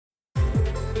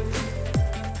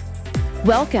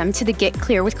Welcome to the Get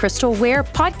Clear with Crystal Ware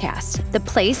podcast, the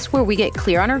place where we get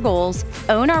clear on our goals,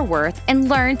 own our worth, and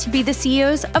learn to be the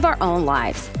CEOs of our own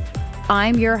lives.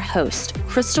 I'm your host,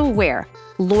 Crystal Ware,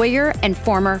 lawyer and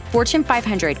former Fortune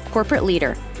 500 corporate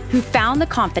leader who found the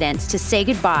confidence to say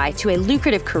goodbye to a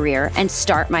lucrative career and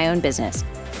start my own business.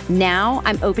 Now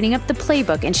I'm opening up the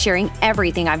playbook and sharing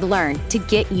everything I've learned to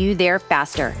get you there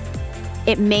faster.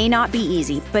 It may not be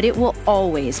easy, but it will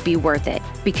always be worth it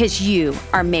because you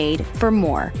are made for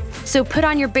more. So put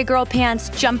on your big girl pants,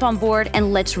 jump on board,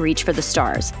 and let's reach for the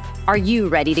stars. Are you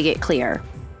ready to get clear?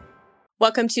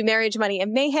 Welcome to Marriage, Money,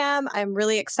 and Mayhem. I'm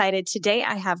really excited. Today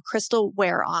I have Crystal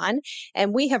Ware on,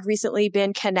 and we have recently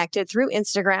been connected through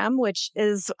Instagram, which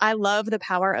is, I love the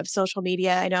power of social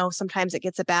media. I know sometimes it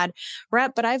gets a bad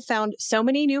rep, but I've found so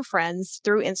many new friends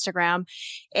through Instagram,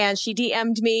 and she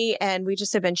DM'd me, and we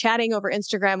just have been chatting over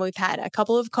Instagram. We've had a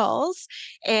couple of calls,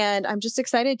 and I'm just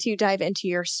excited to dive into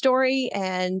your story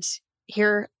and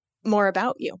hear more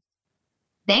about you.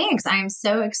 Thanks. I'm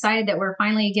so excited that we're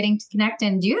finally getting to connect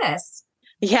and do this.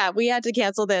 Yeah, we had to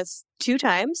cancel this 2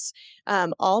 times,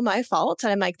 all my fault.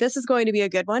 And I'm like, this is going to be a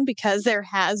good one because there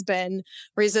has been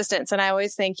resistance. And I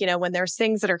always think, when there's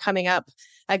things that are coming up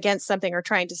against something or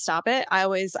trying to stop it, I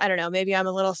don't know, maybe I'm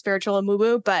a little spiritual and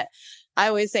woo-woo, but I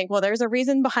always think, well, there's a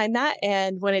reason behind that.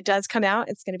 And when it does come out,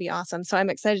 it's going to be awesome. So I'm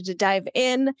excited to dive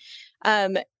in.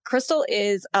 Crystal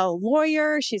is a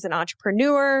lawyer. She's an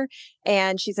entrepreneur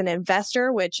and she's an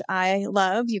investor, which I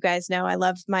love. You guys know I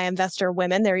love my investor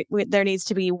women. There needs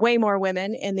to be way more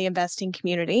women in the investing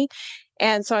community.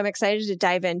 And so I'm excited to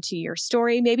dive into your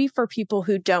story. Maybe for people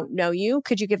who don't know you,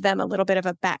 could you give them a little bit of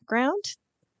a background?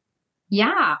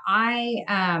 Yeah,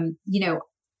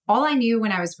 all I knew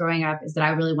when I was growing up is that I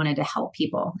really wanted to help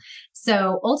people.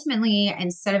 So ultimately,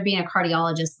 instead of being a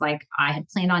cardiologist like I had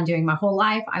planned on doing my whole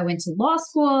life, I went to law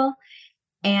school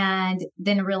and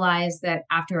then realized that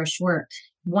after a short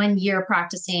 1 year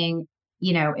practicing,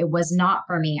 it was not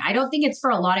for me. I don't think it's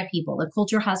for a lot of people. The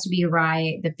culture has to be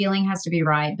right. The feeling has to be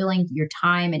right. Billing your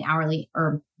time in hourly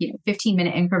or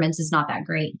 15-minute increments is not that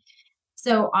great.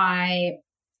 So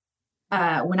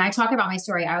when I talk about my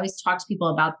story, I always talk to people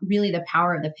about really the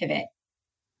power of the pivot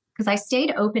because I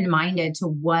stayed open-minded to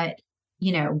what,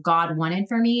 God wanted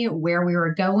for me, where we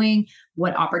were going,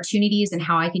 what opportunities and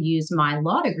how I could use my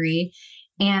law degree.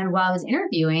 And while I was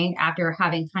interviewing, after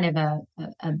having kind of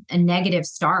a negative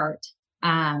start,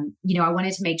 I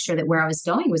wanted to make sure that where I was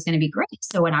going was going to be great.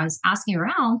 So when I was asking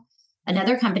around,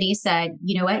 another company said,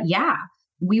 you know what? Yeah,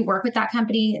 we work with that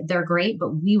company. They're great,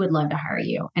 but we would love to hire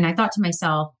you. And I thought to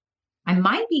myself, I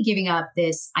might be giving up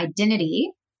this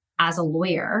identity as a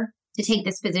lawyer to take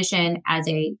this position as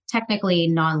a technically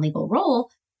non-legal role.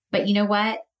 But you know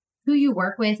what? Who you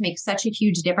work with makes such a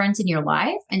huge difference in your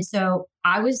life. And so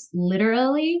I was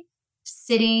literally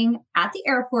sitting at the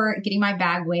airport, getting my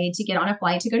bag weighed to get on a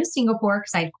flight to go to Singapore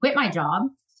because I'd quit my job.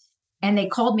 And they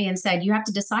called me and said, you have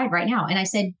to decide right now. And I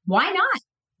said, why not?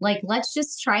 Let's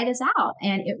just try this out.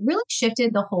 And it really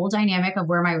shifted the whole dynamic of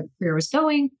where my career was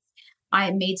going. I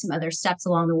made some other steps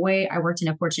along the way. I worked in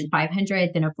a Fortune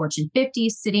 500, then a Fortune 50,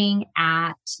 sitting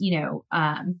on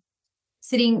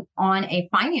a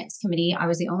finance committee. I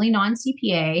was the only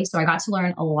non-CPA. So I got to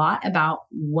learn a lot about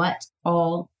what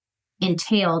all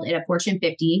entailed at a Fortune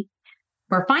 50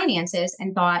 for finances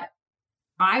and thought,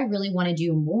 I really want to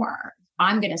do more.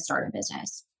 I'm going to start a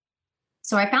business.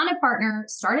 So I found a partner,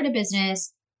 started a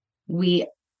business. We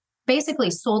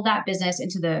basically sold that business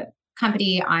into the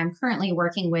company I'm currently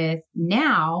working with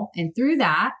now. And through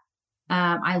that,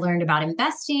 I learned about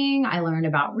investing. I learned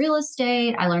about real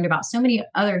estate. I learned about so many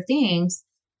other things.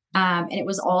 And it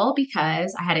was all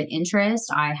because I had an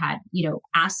interest. I had,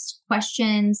 asked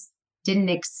questions, didn't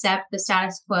accept the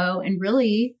status quo, and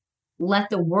really let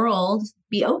the world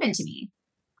be open to me.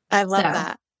 I love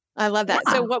that. I love that.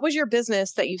 Yeah. So what was your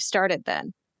business that you started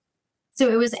then? So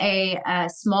it was a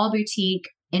small boutique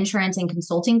insurance and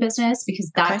consulting business because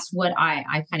that's what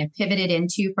I kind of pivoted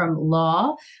into from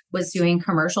law, was doing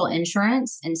commercial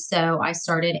insurance. And so I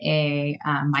started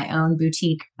my own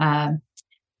boutique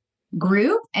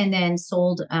group and then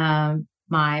sold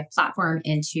my platform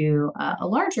into a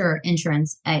larger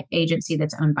insurance agency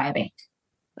that's owned by a bank.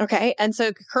 Okay. And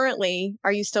so currently,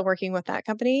 are you still working with that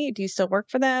company? Do you still work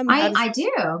for them? I do.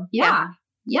 Yeah.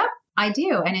 Yep. I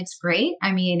do. And it's great.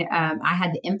 I mean, I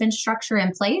had the infrastructure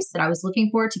in place that I was looking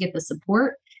for to get the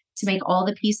support to make all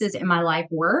the pieces in my life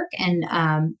work. And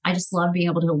I just love being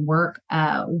able to work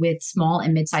with small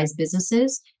and mid-sized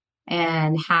businesses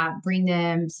and bring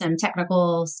them some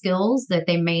technical skills that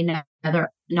they may not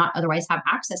otherwise have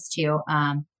access to.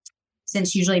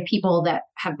 Since usually people that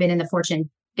have been in the Fortune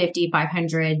 50,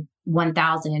 500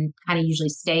 1,000 kind of usually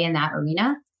stay in that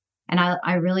arena. And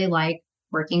I really like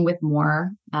working with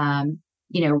more,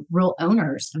 real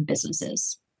owners of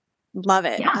businesses. Love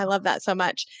it. Yeah. I love that so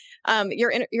much.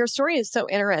 Your story is so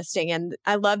interesting. And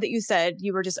I love that you said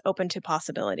you were just open to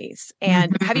possibilities.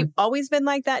 And have you always been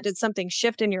like that? Did something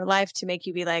shift in your life to make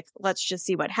you be like, let's just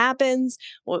see what happens?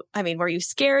 Well, I mean, were you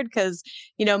scared? Because,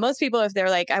 most people, if they're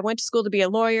like, I went to school to be a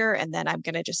lawyer and then I'm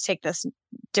going to just take this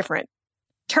different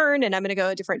turn and I'm going to go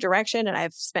a different direction and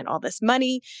I've spent all this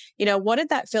money, what did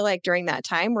that feel like during that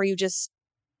time?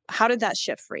 How did that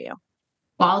shift for you?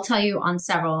 Well, I'll tell you on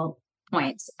several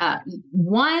points.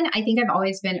 One, I think I've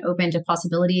always been open to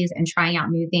possibilities and trying out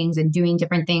new things and doing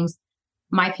different things.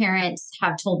 My parents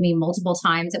have told me multiple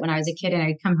times that when I was a kid and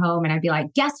I'd come home and I'd be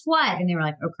like, guess what? And they were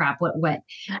like, oh crap, what?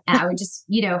 And I would just,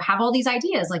 have all these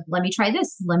ideas like, let me try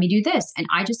this, let me do this. And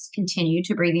I just continue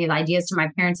to bring these ideas to my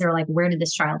parents. They were like, where did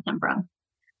this child come from?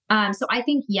 So I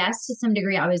think, yes, to some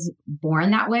degree, I was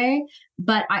born that way.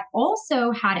 But I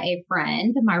also had a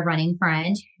friend, my running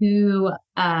friend, who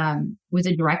was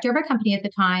a director of a company at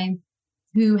the time,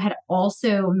 who had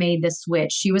also made the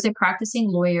switch. She was a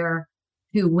practicing lawyer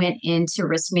who went into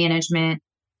risk management.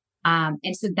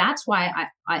 And so that's why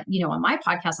I, on my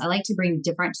podcast, I like to bring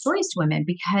different stories to women,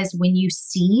 because when you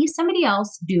see somebody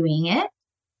else doing it,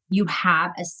 you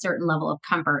have a certain level of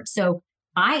comfort. So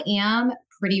I am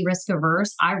pretty risk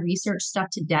averse. I research stuff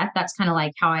to death. That's kind of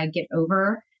like how I get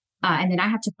over. And then I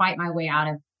have to fight my way out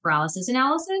of paralysis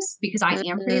analysis because I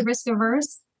am pretty risk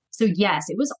averse. So yes,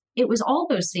 it was all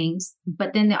those things.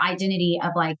 But then the identity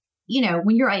of like,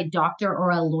 when you're a doctor or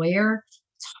a lawyer,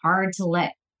 it's hard to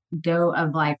let go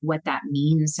of like what that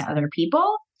means to other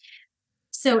people.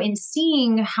 So in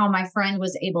seeing how my friend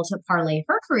was able to parlay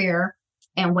her career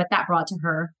and what that brought to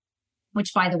her,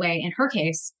 which by the way, in her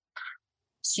case,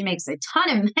 she makes a ton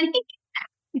of money.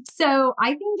 So I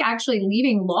think actually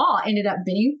leaving law ended up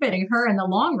benefiting her in the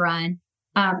long run.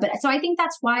 But so I think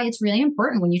that's why it's really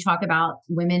important when you talk about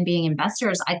women being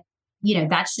investors.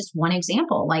 That's just one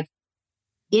example. Like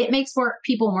it makes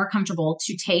people more comfortable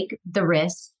to take the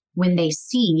risk when they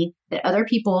see that other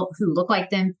people who look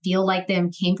like them, feel like them,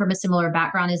 came from a similar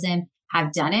background as them,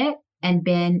 have done it and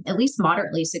been at least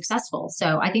moderately successful.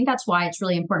 So I think that's why it's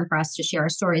really important for us to share our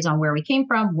stories on where we came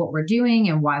from, what we're doing,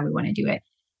 and why we want to do it.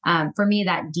 For me,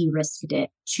 that de-risked it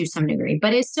to some degree,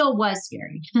 but it still was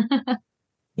scary.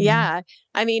 Yeah.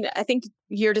 I mean, I think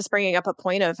you're just bringing up a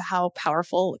point of how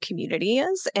powerful community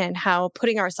is and how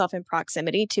putting ourselves in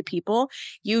proximity to people.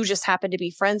 You just happen to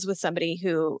be friends with somebody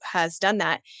who has done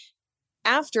that.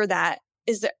 After that,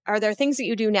 are there things that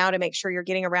you do now to make sure you're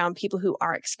getting around people who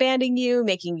are expanding you,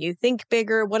 making you think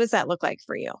bigger? What does that look like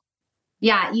for you?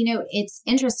 Yeah, it's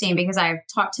interesting because I've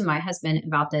talked to my husband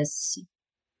about this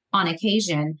on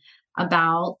occasion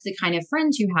about the kind of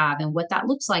friends you have and what that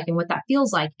looks like and what that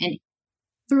feels like. And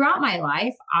throughout my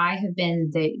life, I have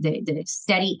been the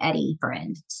steady Eddie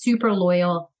friend, super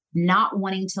loyal, not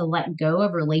wanting to let go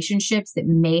of relationships that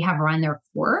may have run their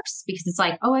course because it's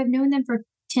like, oh, I've known them for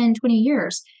 10, 20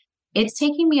 years. It's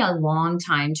taking me a long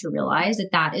time to realize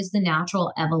that is the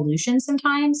natural evolution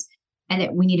sometimes, and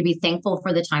that we need to be thankful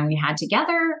for the time we had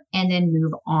together and then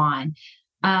move on.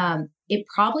 It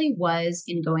probably was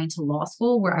in going to law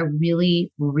school where I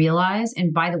really realized,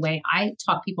 and by the way, I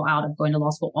talk people out of going to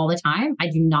law school all the time. I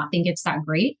do not think it's that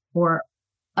great for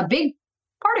a big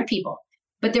part of people,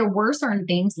 but there were certain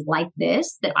things like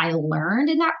this that I learned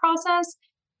in that process.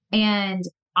 And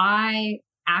I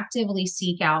actively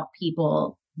seek out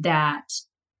people that,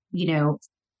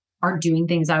 are doing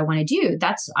things I want to do.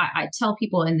 I tell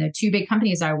people in the two big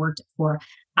companies I worked for,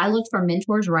 I looked for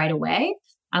mentors right away.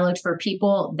 I looked for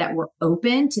people that were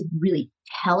open to really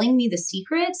telling me the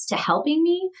secrets, to helping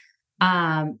me.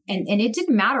 And it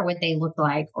didn't matter what they looked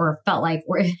like or felt like,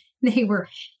 or if they were,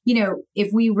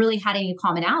 if we really had any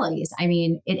commonalities. I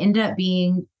mean, it ended up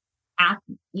being,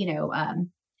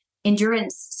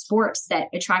 endurance sports that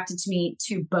attracted me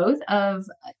to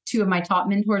two of my top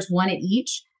mentors, one at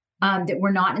each, that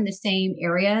were not in the same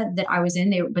area that I was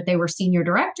in, but they were senior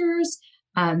directors.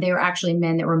 They were actually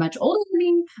men that were much older than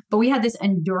me, but we had this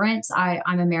endurance.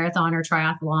 I'm a marathon or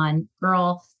triathlon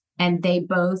girl, and they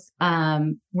both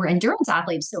were endurance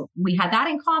athletes. So we had that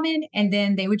in common. And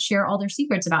then they would share all their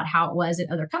secrets about how it was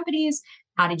at other companies.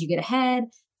 How did you get ahead?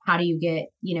 How do you get,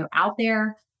 out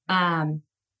there?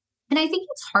 And I think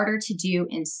it's harder to do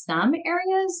in some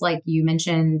areas. Like you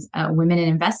mentioned, women in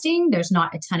investing, there's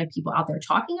not a ton of people out there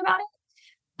talking about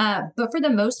it. But for the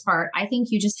most part, I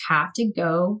think you just have to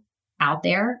go out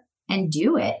there and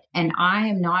do it. And I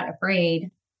am not afraid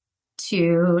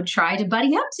to try to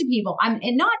buddy up to people. And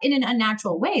not in an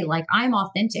unnatural way. Like I'm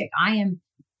authentic. I am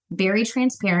very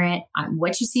transparent.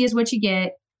 What you see is what you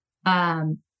get.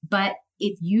 But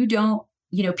if you don't,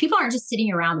 people aren't just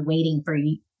sitting around waiting for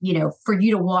you, for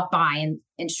you to walk by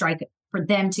and strike, for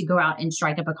them to go out and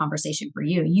strike up a conversation for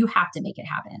you. You have to make it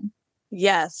happen.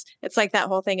 Yes. It's like that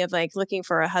whole thing of like looking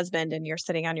for a husband and you're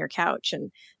sitting on your couch and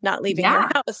not leaving your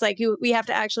house. Like we have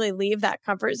to actually leave that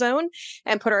comfort zone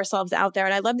and put ourselves out there.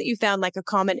 And I love that you found like a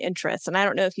common interest. And I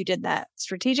don't know if you did that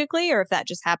strategically or if that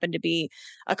just happened to be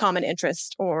a common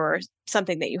interest or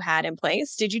something that you had in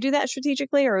place. Did you do that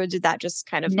strategically or did that just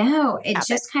kind of No, it happen?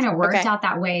 just kind of worked out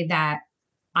that way, that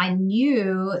I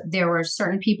knew there were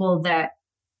certain people that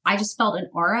I just felt an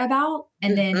aura about.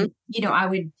 And then,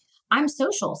 I'm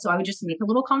social. So I would just make a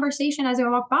little conversation as I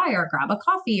walk by or grab a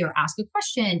coffee or ask a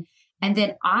question. And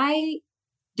then I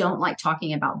don't like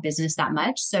talking about business that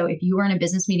much. So if you were in a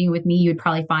business meeting with me, you'd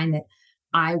probably find that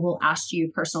I will ask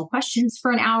you personal questions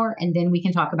for an hour and then we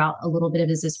can talk about a little bit of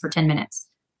business for 10 minutes.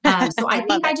 So I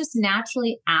think I just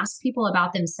naturally ask people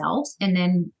about themselves. And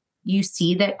then you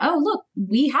see that, oh, look,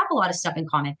 we have a lot of stuff in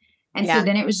common. And so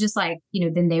then it was just like,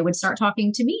 then they would start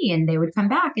talking to me and they would come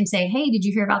back and say, hey, did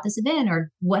you hear about this event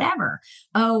or whatever?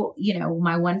 Oh,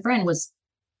 my one friend was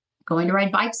going to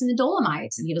ride bikes in the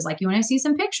Dolomites. And he was like, you want to see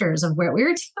some pictures of where we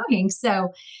were doing?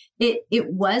 So it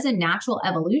was a natural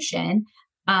evolution.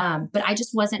 But I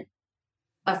just wasn't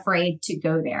afraid to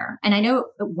go there. And I know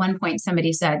at one point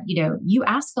somebody said, you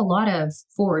ask a lot of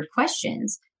forward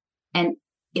questions. And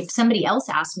if somebody else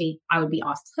asked me, I would be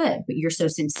off put, but you're so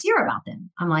sincere about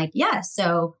them. I'm like, yeah.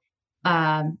 So,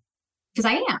 because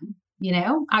I am,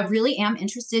 I really am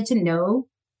interested to know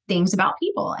things about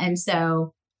people. And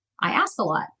so I ask a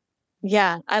lot.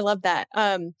 Yeah, I love that.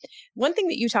 One thing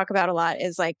that you talk about a lot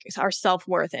is like our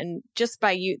self-worth. And just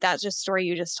by that just story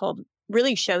you just told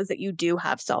really shows that you do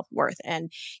have self-worth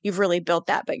and you've really built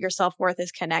that, but your self-worth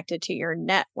is connected to your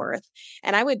net worth.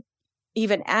 And I would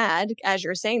even add, as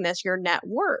you're saying this, your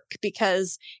network,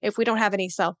 because if we don't have any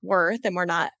self-worth and we're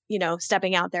not,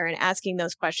 stepping out there and asking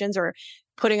those questions or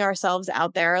putting ourselves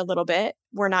out there a little bit,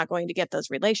 we're not going to get those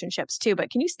relationships too. But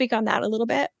can you speak on that a little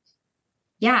bit?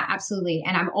 Yeah, absolutely.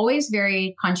 And I'm always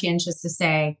very conscientious to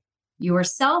say your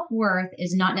self-worth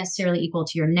is not necessarily equal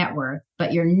to your net worth,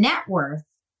 but your net worth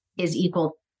is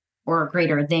equal or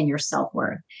greater than your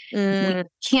self-worth. We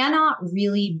cannot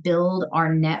really build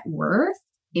our net worth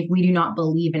if we do not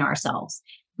believe in ourselves.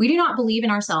 We do not believe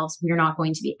in ourselves. We are not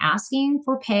going to be asking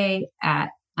for pay at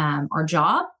our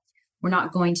job. We're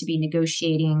not going to be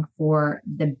negotiating for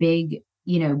the big,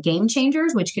 game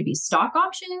changers, which could be stock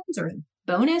options or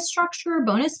bonus structure,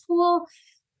 bonus pool.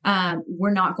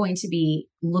 We're not going to be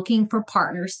looking for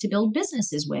partners to build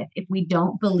businesses with if we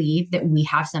don't believe that we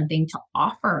have something to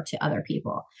offer to other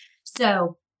people.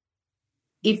 So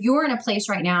if you're in a place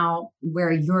right now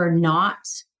where you're not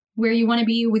where you want to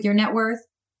be with your net worth,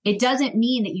 it doesn't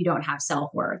mean that you don't have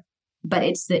self-worth, but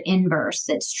it's the inverse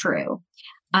that's true.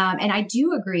 And I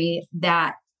do agree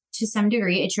that to some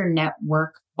degree, it's your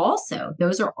network also.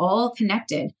 Those are all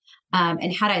connected.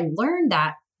 And had I learned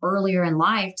that earlier in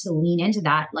life to lean into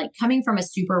that, like coming from a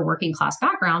super working class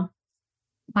background,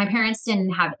 my parents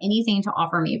didn't have anything to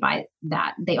offer me by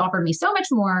that. They offered me so much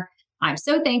more. I'm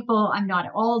so thankful. I'm not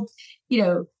all,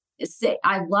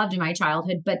 I loved my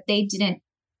childhood, but they didn't,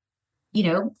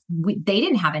 they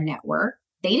didn't have a network.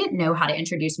 They didn't know how to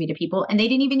introduce me to people and they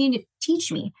didn't even need to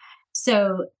teach me.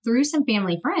 So through some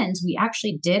family friends, we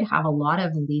actually did have a lot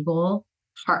of legal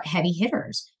heavy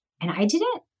hitters. And I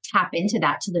didn't tap into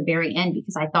that to the very end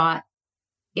because I thought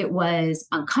it was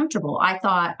uncomfortable. I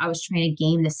thought I was trying to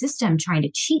game the system, trying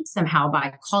to cheat somehow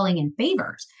by calling in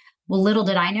favors. Well, little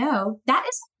did I know, that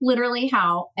is literally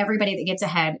how everybody that gets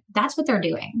ahead, that's what they're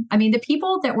doing. I mean, the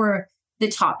people that were the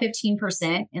top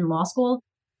 15% in law school,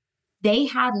 they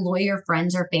had lawyer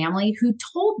friends or family who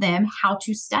told them how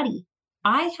to study.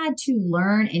 I had to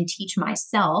learn and teach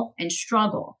myself and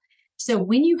struggle. So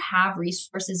when you have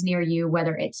resources near you,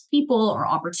 whether it's people or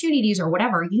opportunities or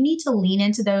whatever, you need to lean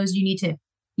into those. You need to,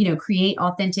 create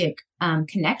authentic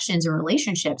connections and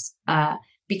relationships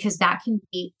because that can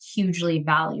be hugely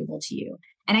valuable to you.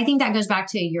 And I think that goes back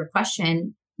to your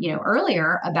question,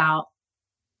 earlier about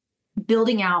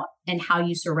building out and how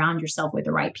you surround yourself with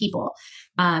the right people.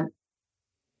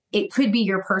 It could be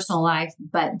your personal life,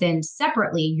 but then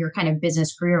separately, your kind of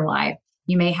business career life,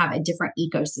 you may have a different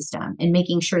ecosystem, and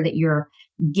making sure that you're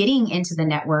getting into the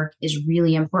network is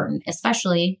really important,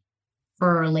 especially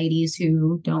for ladies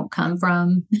who don't come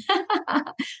from,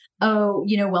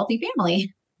 wealthy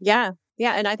family. Yeah.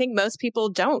 Yeah. And I think most people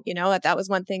don't, that was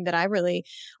one thing that I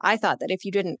thought that if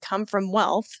you didn't come from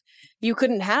wealth, you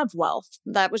couldn't have wealth.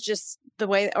 That was just the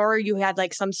way, or you had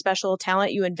like some special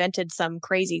talent, you invented some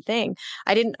crazy thing.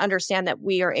 I didn't understand that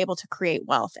we are able to create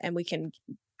wealth, and we can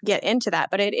get into that.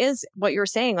 But it is what you're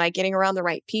saying, like getting around the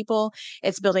right people.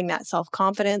 It's building that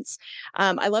self-confidence.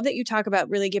 I love that you talk about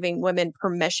really giving women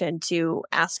permission to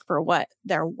ask for what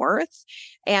they're worth.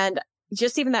 And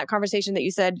just even that conversation that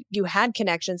you said you had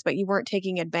connections, but you weren't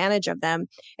taking advantage of them.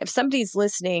 If somebody's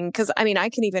listening, because I mean, I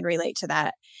can even relate to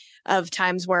that, of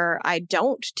times where I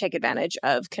don't take advantage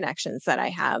of connections that I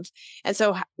have. And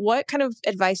so what kind of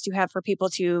advice do you have for people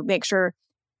to make sure,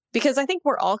 because I think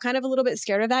we're all kind of a little bit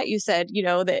scared of that. You said,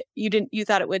 that you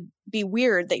thought it would be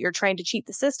weird that you're trying to cheat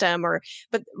the system,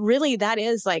 but really that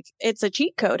is like, it's a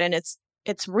cheat code, and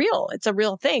it's real. It's a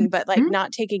real thing, but like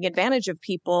not taking advantage of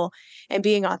people and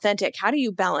being authentic. How do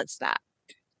you balance that?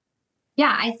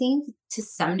 Yeah, I think to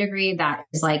some degree that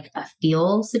is like a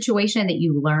feel situation that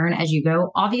you learn as you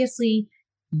go. Obviously,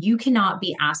 you cannot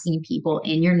be asking people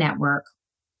in your network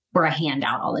for a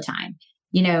handout all the time.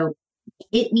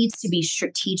 It needs to be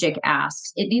strategic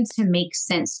asks. It needs to make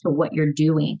sense to what you're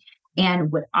doing.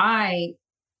 And what I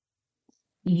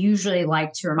usually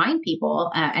like to remind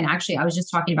people, and actually I was just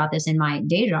talking about this in my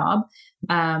day job,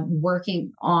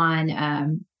 working on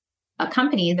a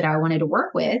company that I wanted to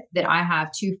work with, that I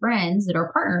have two friends that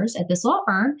are partners at this law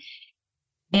firm,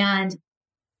 and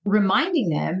reminding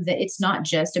them that it's not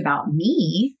just about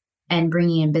me and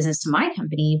bringing in business to my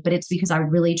company, but it's because I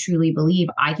really truly believe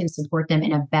I can support them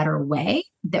in a better way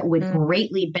that would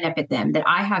greatly benefit them, that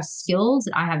I have skills,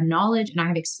 that I have knowledge, and I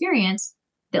have experience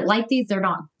that like these they're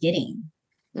not getting.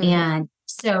 And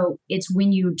so it's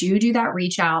when you do that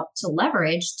reach out to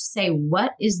leverage to say,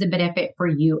 what is the benefit for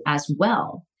you as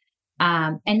well?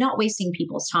 And not wasting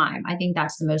people's time. I think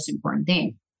that's the most important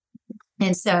thing.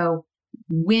 And so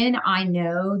when I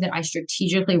know that I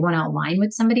strategically want to align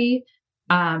with somebody,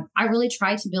 I really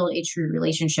try to build a true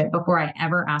relationship before I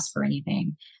ever ask for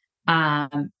anything.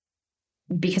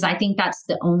 Because I think that's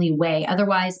the only way.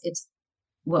 Otherwise, it's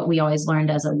what we always learned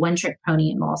as a one-trick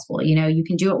pony in law school. You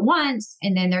can do it once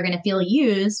and then they're going to feel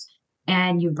used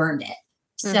and you burned it.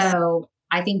 So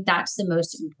I think that's the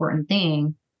most important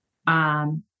thing,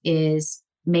 is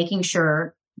making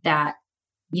sure that,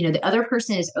 the other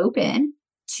person is open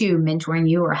to mentoring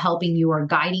you or helping you or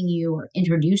guiding you or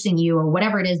introducing you or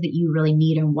whatever it is that you really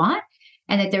need and want.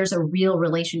 And that there's a real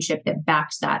relationship that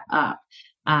backs that up.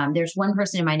 There's one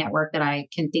person in my network that I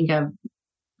can think of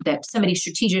that somebody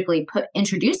strategically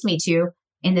introduced me to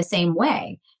in the same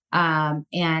way.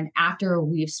 And after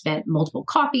we've spent multiple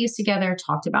coffees together,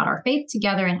 talked about our faith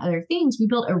together and other things, we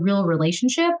built a real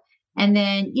relationship. And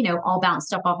then, I'll bounce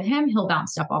stuff off of him. He'll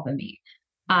bounce stuff off of me.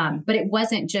 But it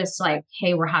wasn't just like,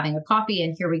 hey, we're having a coffee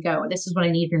and here we go. This is what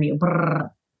I need from you. Brrr.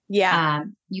 Yeah.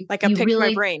 Like I picked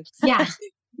my brain. Yeah.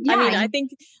 Yeah. I mean,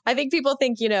 I think people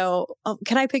think, oh,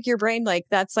 can I pick your brain? Like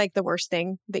that's like the worst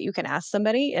thing that you can ask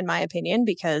somebody, in my opinion,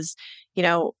 because,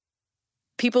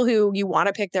 people who you want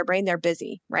to pick their brain, they're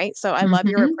busy. Right. So I love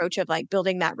your approach of like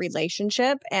building that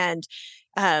relationship. And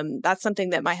that's something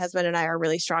that my husband and I are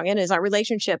really strong in, is our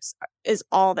relationships is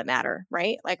all that matter,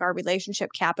 right? Like our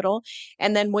relationship capital.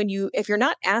 And then if you're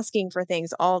not asking for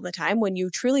things all the time, when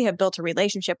you truly have built a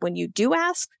relationship, when you do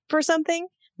ask for something,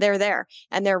 they're there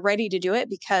and they're ready to do it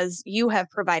because you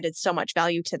have provided so much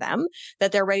value to them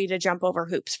that they're ready to jump over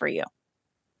hoops for you.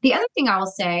 The other thing I will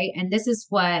say, and this is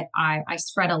what I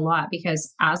spread a lot,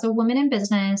 because as a woman in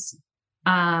business,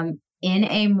 in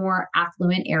a more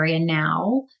affluent area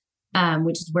now,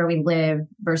 which is where we live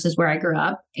versus where I grew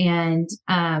up, and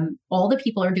all the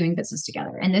people are doing business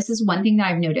together. And this is one thing that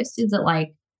I've noticed, is that like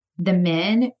the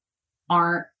men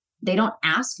they don't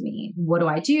ask me, what do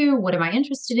I do? What am I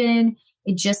interested in?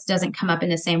 It just doesn't come up in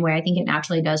the same way I think it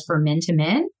naturally does for men to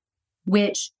men,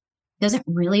 which doesn't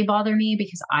really bother me,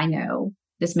 because I know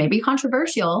this may be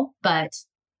controversial, but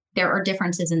there are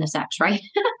differences in the sex, right?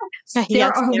 We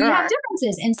have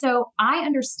differences. And so I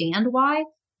understand why,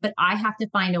 but I have to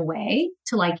find a way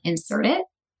to like insert it.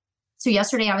 So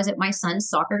yesterday I was at my son's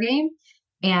soccer game,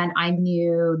 and I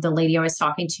knew the lady I was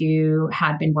talking to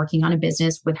had been working on a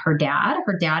business with her dad.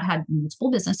 Her dad had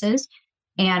multiple businesses,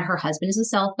 and her husband is a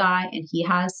sales guy and he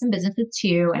has some businesses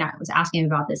too. And I was asking him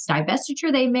about this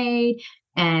divestiture they made,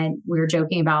 and we were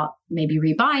joking about maybe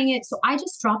rebuying it. So I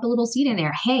just dropped a little seed in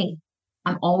there. Hey,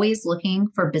 I'm always looking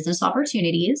for business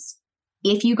opportunities.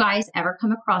 If you guys ever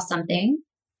come across something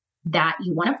that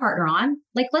you want to partner on,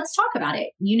 like, let's talk about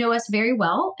it. You know us very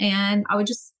well, and I would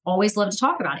just always love to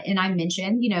talk about it. And I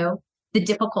mentioned, the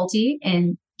difficulty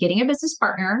in getting a business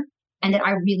partner, and that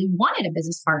I really wanted a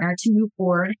business partner to move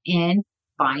forward in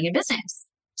buying a business.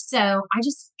 So I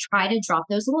just try to drop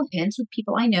those little hints with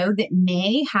people I know that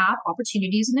may have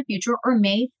opportunities in the future or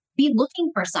may be looking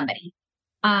for somebody.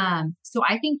 So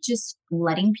I think just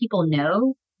letting people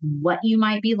know what you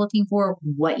might be looking for,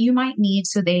 what you might need,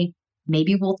 so they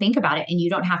maybe will think about it and you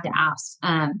don't have to ask.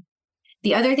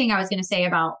 The other thing I was going to say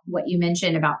about what you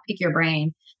mentioned about pick your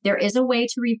brain, there is a way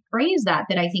to rephrase that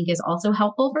I think is also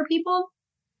helpful for people,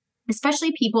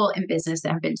 especially people in business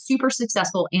that have been super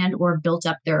successful and or built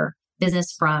up their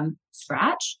business from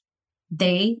scratch.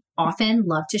 They often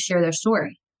love to share their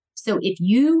story. So if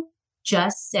you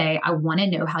just say, I want to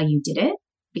know how you did it,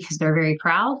 because they're very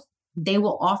proud, they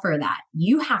will offer that.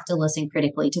 You have to listen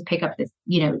critically to pick up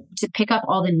to pick up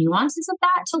all the nuances of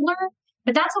that to learn.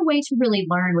 But that's a way to really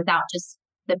learn without just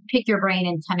the pick your brain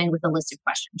and come in with a list of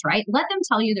questions, right? Let them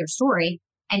tell you their story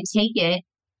and take it,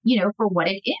 for what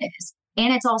it is.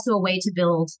 And it's also a way to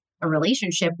build a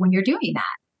relationship when you're doing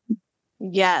that.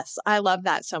 Yes, I love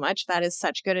that so much. That is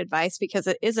such good advice because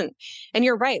it isn't, and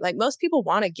you're right. Like most people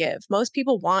want to give, most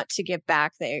people want to give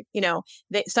back.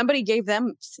 Somebody gave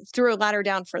them, threw a ladder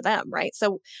down for them, right?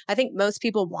 So I think most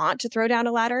people want to throw down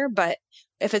a ladder, but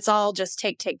if it's all just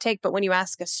take, but when you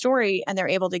ask a story and they're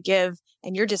able to give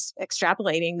and you're just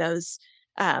extrapolating those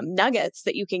nuggets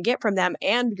that you can get from them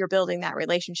and you're building that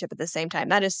relationship at the same time,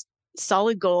 that is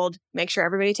solid gold. Make sure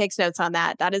everybody takes notes on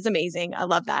that. That is amazing. I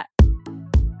love that.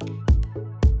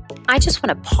 I just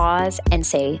want to pause and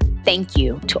say thank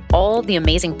you to all the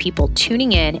amazing people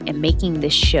tuning in and making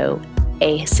this show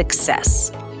a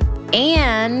success.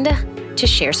 And to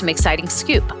share some exciting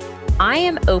scoop, I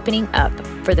am opening up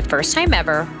for the first time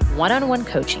ever one-on-one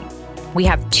coaching. We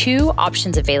have 2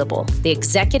 options available, the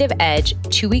Executive Edge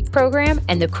 2-week program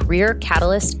and the Career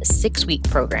Catalyst 6-week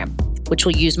program, which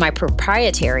will use my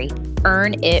proprietary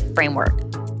Earn It framework.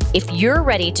 If you're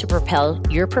ready to propel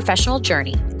your professional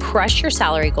journey, crush your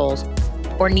salary goals,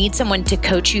 or need someone to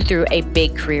coach you through a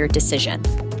big career decision,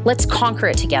 let's conquer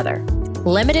it together.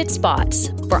 Limited spots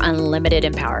for unlimited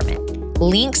empowerment.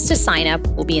 Links to sign up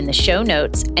will be in the show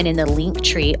notes and in the link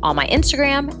tree on my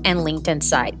Instagram and LinkedIn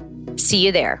site. See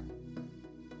you there.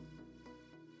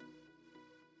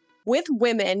 With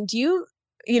women,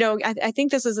 I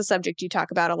think this is a subject you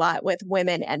talk about a lot with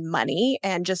women and money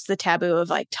and just the taboo of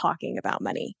like talking about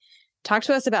money. Talk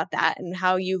to us about that and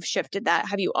how you've shifted that.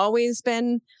 Have you always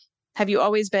been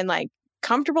like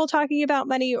comfortable talking about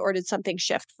money, or did something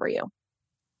shift for you?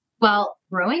 Well,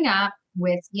 growing up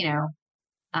with,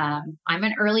 I'm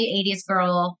an early 80s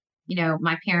girl.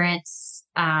 My parents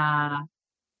are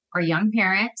young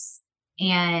parents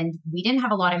and we didn't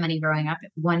have a lot of money growing up.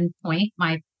 At one point,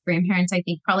 my grandparents, I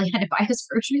think, probably had to buy us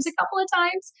groceries a couple of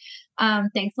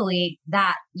times. Thankfully,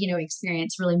 that,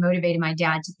 experience really motivated my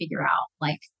dad to figure out,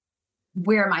 like,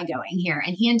 where am I going here?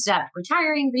 And he ended up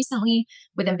retiring recently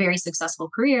with a very successful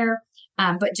career.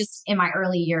 But just in my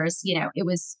early years, it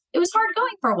was hard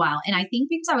going for a while. And I think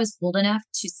because I was old enough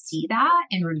to see that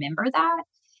and remember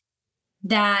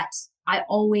that I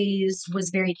always was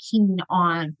very keen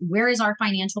on where is our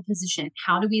financial position?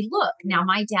 How do we look? Now,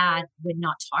 my dad would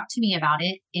not talk to me about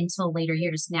it until later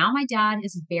years. Now, my dad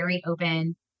is very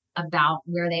open about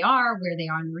where they are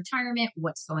in retirement,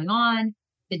 what's going on.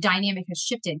 The dynamic has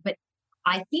shifted. But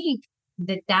I think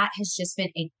that has just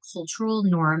been a cultural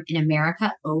norm in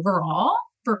America overall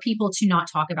for people to not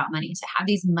talk about money, to have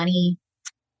these money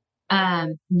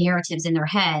narratives in their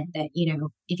head that,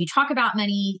 if you talk about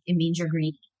money, it means you're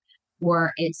greedy.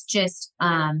 Or it's just,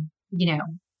 frowned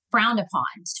upon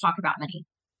to talk about money.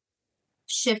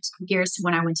 Shift gears to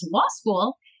when I went to law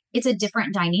school, it's a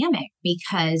different dynamic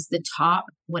because the top,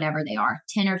 whatever they are,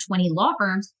 10 or 20 law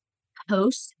firms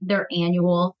post their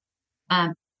annual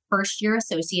first year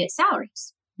associate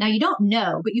salaries. Now, you don't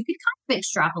know, but you could kind of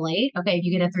extrapolate. Okay, if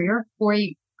you get a 3 or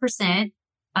 4%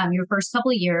 your first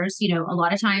couple of years, a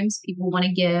lot of times people want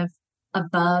to give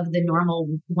above the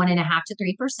normal 1.5% to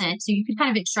 3%. So you could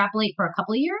kind of extrapolate for a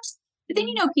couple of years, but then,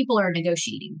 people are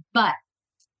negotiating. But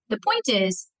the point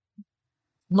is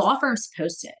law firms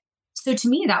post it. So to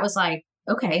me, that was like,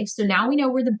 okay, so now we know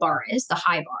where the bar is, the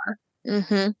high bar.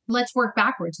 Mm-hmm. Let's work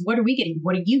backwards. What are we getting?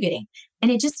 What are you getting? And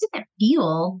it just didn't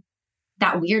feel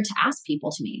that weird to ask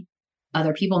people to me.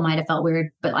 Other people might have felt weird,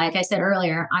 but like I said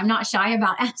earlier, I'm not shy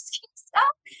about asking stuff.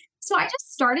 So I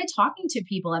just started talking to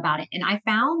people about it. And I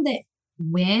found that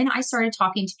when I started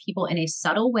talking to people in a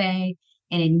subtle way,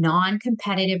 in a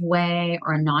non-competitive way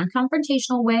or a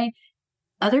non-confrontational way,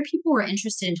 other people were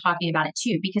interested in talking about it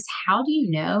too. Because how do you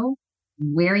know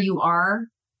where you are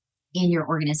in your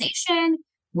organization,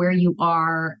 where you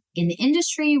are in the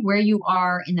industry, where you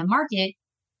are in the market,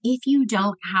 if you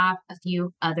don't have a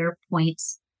few other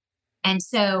points? And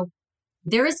so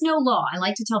there is no law. I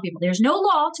like to tell people there's no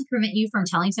law to prevent you from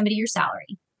telling somebody your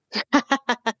salary.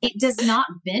 It does not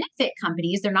benefit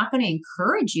companies. They're not going to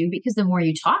encourage you, because the more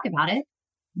you talk about it,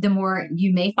 the more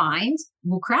you may find,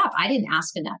 well, crap, I didn't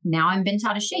ask enough. Now I'm bent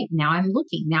out of shape. Now I'm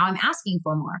looking. Now I'm asking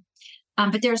for more.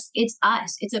 But it's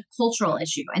us. It's a cultural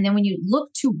issue. And then when you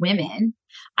look to women,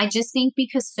 I just think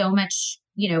because so much,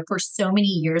 for so many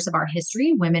years of our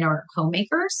history, women are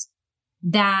homemakers,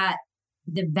 that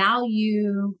the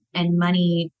value and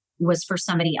money was for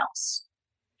somebody else.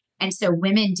 And so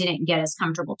women didn't get as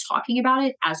comfortable talking about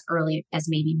it as early as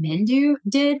maybe men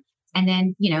did. And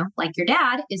then, like your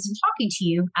dad isn't talking to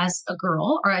you as a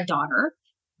girl or a daughter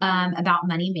about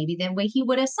money, maybe the way he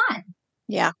would a son.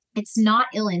 Yeah. It's not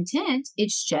ill intent.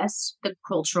 It's just the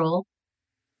cultural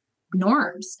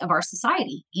norms of our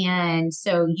society. And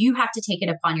so you have to take it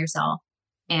upon yourself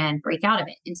and break out of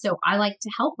it. And so I like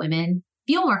to help women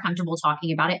feel more comfortable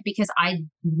talking about it, because I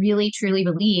really, truly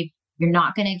believe you're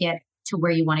not going to get to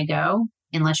where you want to go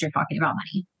unless you're talking about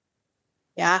money.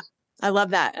 Yeah. I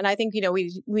love that. And I think,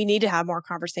 we need to have more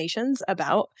conversations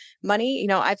about money.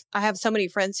 I have so many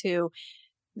friends who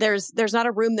there's not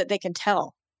a room that they can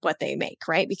tell what they make,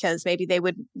 right? Because maybe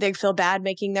they feel bad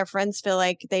making their friends feel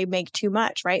like they make too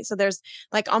much, right? So there's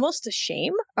like almost a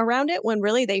shame around it, when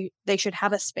really they should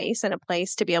have a space and a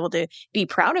place to be able to be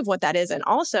proud of what that is, and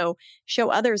also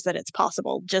show others that it's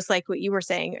possible. Just like what you were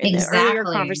saying in the earlier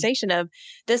conversation of,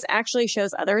 this actually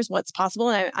shows others what's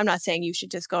possible. And I'm not saying you should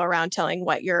just go around telling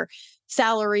what your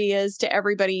salary is to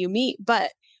everybody you meet, but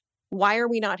why are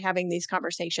we not having these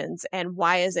conversations, and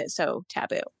why is it so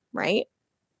taboo, right?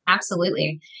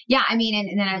 Absolutely. Yeah. I mean,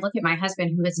 and then I look at my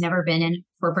husband, who has never been in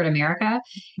corporate America.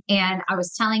 And I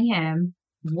was telling him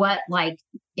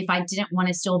if I didn't want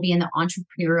to still be in the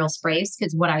entrepreneurial space,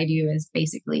 because what I do is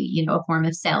basically, a form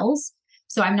of sales.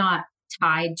 So I'm not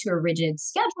tied to a rigid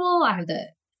schedule. I have the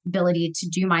ability to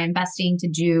do my investing, to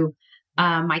do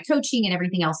my coaching and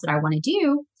everything else that I want to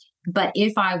do. But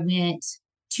if I went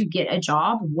to get a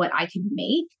job, what I could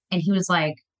make, and he was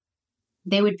like,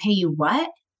 they would pay you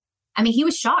what? I mean, he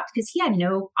was shocked because he had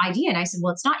no idea. And I said,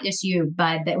 well, it's not just you,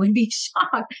 bud, that would be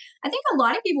shocked. I think a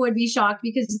lot of people would be shocked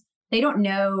because they don't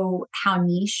know how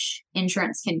niche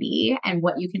insurance can be and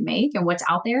what you can make and what's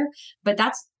out there. But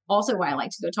that's also why I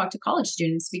like to go talk to college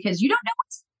students, because you don't know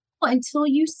what's until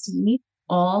you see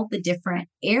all the different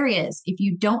areas. If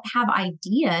you don't have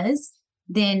ideas,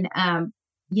 then,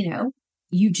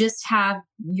 you just have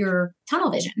your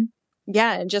tunnel vision.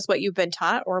 Yeah. And just what you've been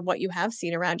taught or what you have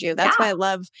seen around you. That's why I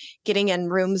love getting in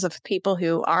rooms of people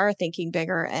who are thinking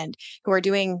bigger and who are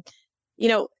doing,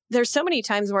 there's so many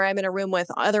times where I'm in a room with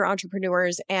other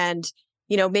entrepreneurs and,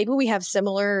 maybe we have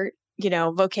similar,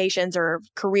 vocations or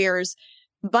careers,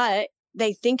 but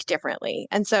they think differently.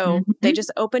 And so they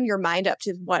just open your mind up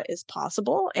to what is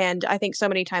possible. And I think so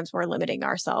many times we're limiting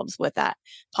ourselves with that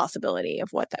possibility of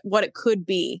what it could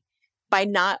be, by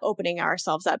not opening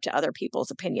ourselves up to other people's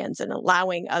opinions and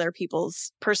allowing other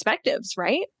people's perspectives,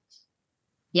 right?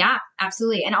 Yeah,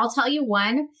 absolutely. And I'll tell you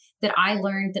one that I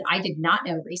learned that I did not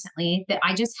know recently, that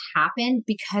I just happened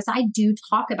because I do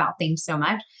talk about things so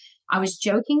much. I was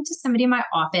joking to somebody in my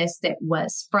office that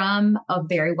was from a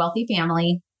very wealthy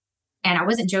family. And I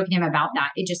wasn't joking him about that.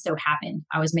 It just so happened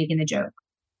I was making the joke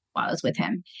while I was with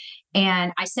him.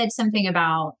 And I said something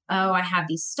about, oh, I have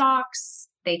these stocks.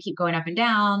 They keep going up and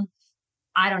down.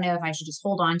 I don't know if I should just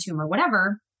hold on to them or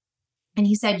whatever. And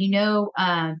he said,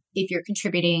 if you're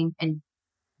contributing and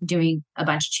doing a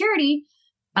bunch of charity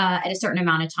at a certain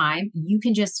amount of time, you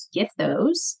can just gift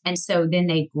those. And so then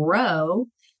they grow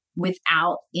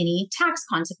without any tax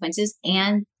consequences,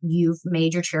 and you've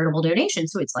made your charitable donation.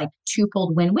 So it's like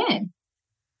twofold win-win.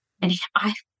 And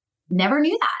I never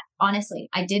knew that. Honestly,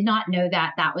 I did not know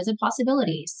that that was a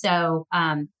possibility. So,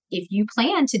 if you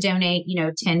plan to donate,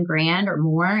 10 grand or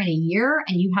more in a year,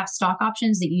 and you have stock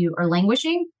options that you are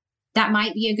languishing, that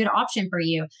might be a good option for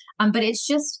you. But it's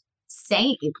just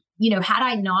saying, had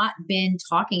I not been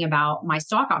talking about my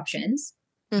stock options,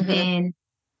 then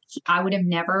I would have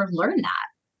never learned that.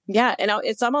 Yeah. And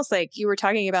it's almost like you were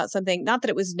talking about something, not that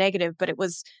it was negative, but it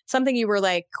was something you were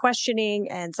like questioning,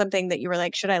 and something that you were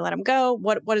like, should I let them go?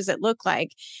 What does it look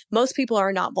like? Most people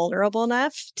are not vulnerable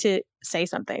enough to say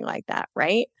something like that.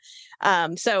 Right.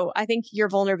 So I think your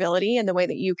vulnerability and the way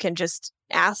that you can just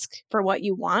ask for what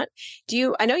you want.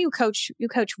 I know you coach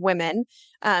women.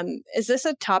 Is this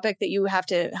a topic that you have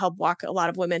to help walk a lot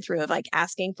of women through, of like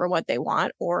asking for what they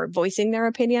want or voicing their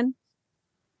opinion?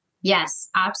 Yes,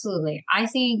 absolutely. I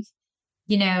think,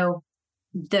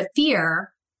 the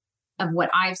fear of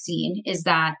what I've seen is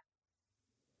that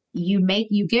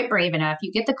you get brave enough,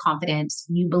 you get the confidence,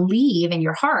 you believe in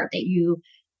your heart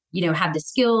that have the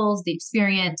skills, the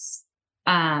experience,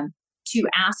 to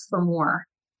ask for more.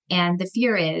 And the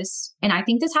fear is, and I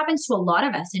think this happens to a lot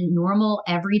of us in normal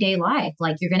everyday life,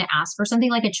 like you're going to ask for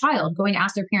something, like a child going to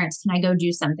ask their parents, can I go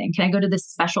do something? Can I go to this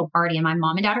special party? And my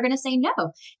mom and dad are going to say no.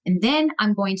 And then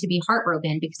I'm going to be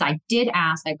heartbroken because I did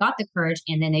ask, I got the courage,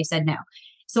 and then they said no.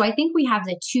 So I think we have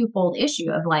the twofold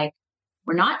issue of like,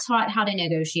 we're not taught how to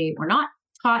negotiate. We're not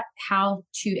taught how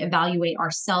to evaluate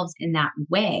ourselves in that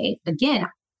way. Again,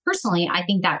 personally, I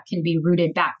think that can be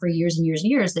rooted back for years and years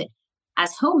and years, that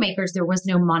as homemakers, there was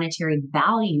no monetary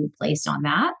value placed on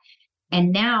that.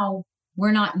 And now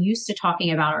we're not used to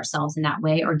talking about ourselves in that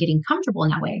way or getting comfortable in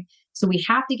that way. So we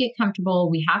have to get comfortable.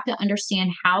 We have to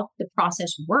understand how the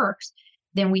process works.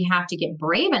 Then we have to get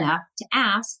brave enough to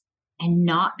ask and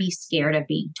not be scared of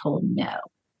being told no.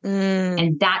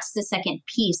 And that's the second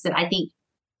piece that I think,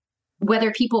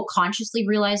 whether people consciously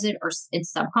realize it or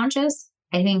it's subconscious,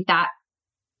 I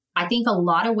think a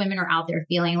lot of women are out there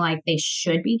feeling like they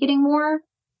should be getting more,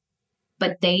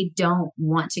 but they don't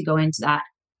want to go into that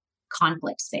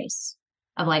conflict space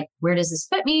of like, where does this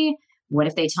put me? What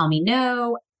if they tell me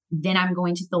no? Then I'm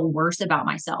going to feel worse about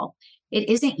myself. It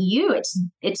isn't you,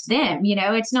 it's them,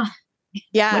 it's not.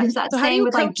 Yeah. What is that saying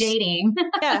with like dating?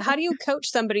 Yeah. How do you coach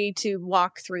somebody to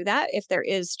walk through that if there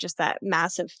is just that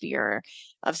massive fear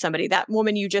of somebody, that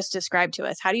woman you just described to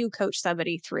us? How do you coach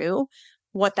somebody through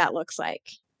what that looks like?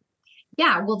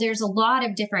 Yeah, well, there's a lot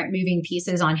of different moving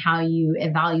pieces on how you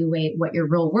evaluate what your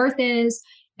real worth is,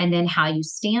 and then how you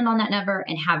stand on that number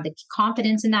and have the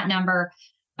confidence in that number,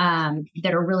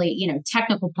 that are really,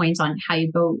 technical points on how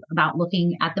you go about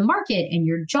looking at the market and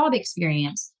your job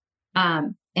experience.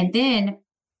 And then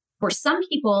for some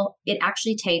people, it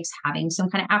actually takes having some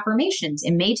kind of affirmations.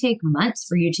 It may take months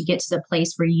for you to get to the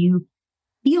place where you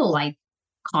feel like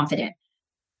confident.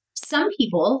 Some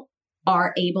people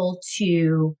are able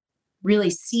to really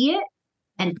see it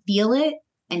and feel it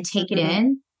and take it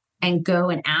in and go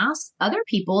and ask. Other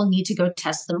people need to go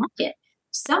test the market.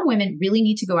 Some women really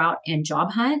need to go out and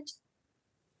job hunt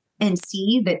and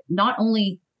see that not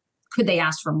only could they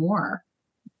ask for more,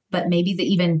 but maybe the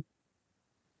even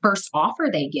first offer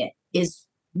they get is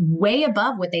way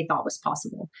above what they thought was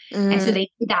possible. And so they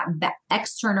need that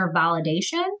external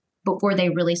validation before they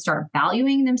really start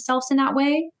valuing themselves in that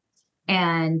way.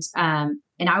 And I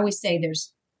always say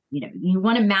there's, you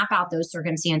want to map out those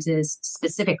circumstances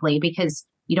specifically, because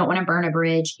you don't want to burn a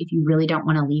bridge if you really don't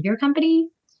want to leave your company.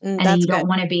 And then you don't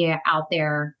want to be out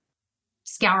there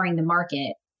scouring the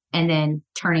market and then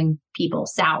turning people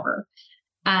sour.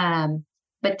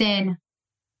 But then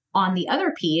on the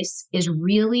other piece is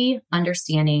really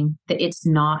understanding that it's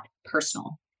not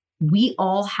personal. We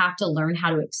all have to learn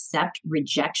how to accept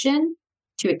rejection,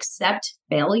 to accept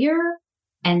failure.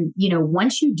 And,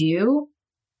 once you do,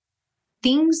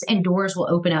 things and doors will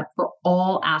open up for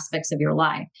all aspects of your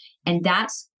life. And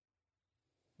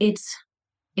it's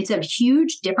a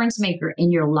huge difference maker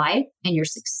in your life and your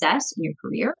success in your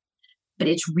career, but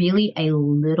it's really a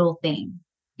little thing.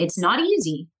 It's not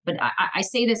easy, but I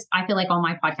say this, I feel like on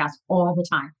my podcast all the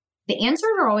time. The answers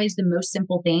are always the most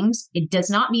simple things. It does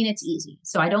not mean it's easy.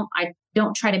 So I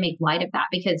don't try to make light of that,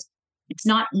 because it's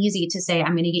not easy to say,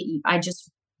 I'm going to get you. I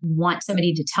just want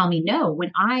somebody to tell me no.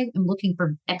 When I am looking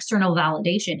for external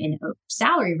validation in a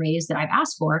salary raise that I've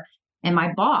asked for, and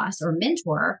my boss or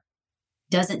mentor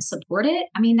doesn't support it,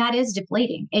 that is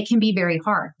deflating. It can be very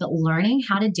hard, but learning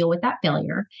how to deal with that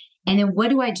failure. And then what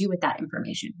do I do with that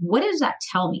information? What does that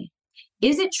tell me?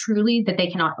 Is it truly that they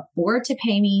cannot afford to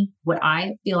pay me what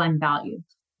I feel I'm valued?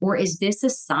 Or is this a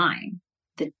sign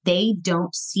that they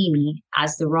don't see me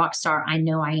as the rock star I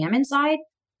know I am inside?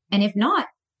 And if not,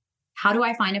 how do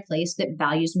I find a place that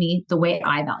values me the way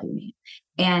I value me?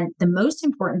 And the most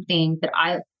important thing that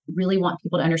I really want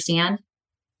people to understand,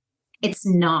 it's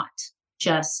not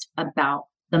just about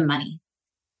the money.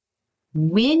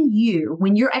 When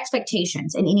your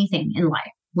expectations in anything in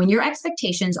life, when your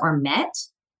expectations are met,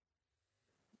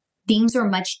 things are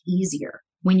much easier.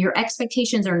 When your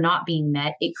expectations are not being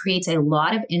met, it creates a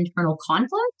lot of internal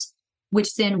conflict,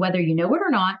 which then, whether you know it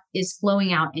or not, is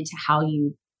flowing out into how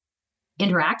you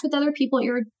interact with other people at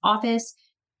your office,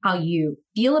 how you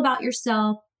feel about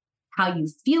yourself, how you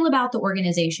feel about the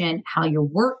organization, how your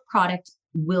work product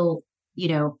will,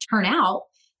 turn out.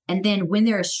 And then when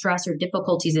there is stress or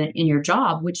difficulties in your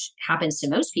job, which happens to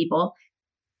most people,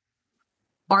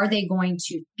 are they going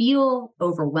to feel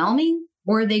overwhelming,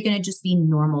 or are they going to just be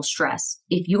normal stress?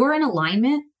 If you're in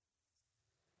alignment,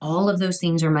 all of those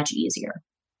things are much easier.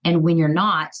 And when you're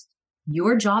not,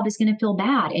 your job is going to feel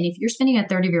bad. And if you're spending a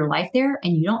third of your life there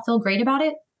and you don't feel great about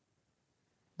it,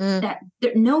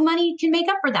 no money can make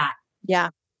up for that. Yeah.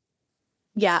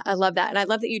 Yeah, I love that. And I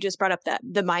love that you just brought up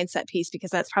the mindset piece,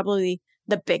 because that's probably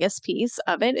the biggest piece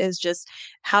of it, is just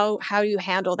how you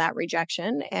handle that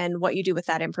rejection and what you do with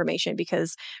that information,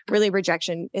 because really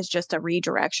rejection is just a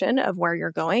redirection of where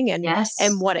you're going and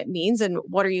what it means and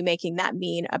what are you making that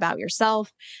mean about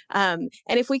yourself. And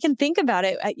if we can think about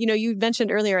it, you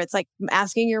mentioned earlier, it's like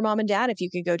asking your mom and dad if you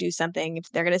could go do something, if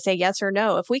they're going to say yes or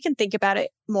no. If we can think about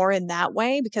it more in that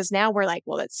way, because now we're like,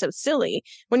 well, that's so silly.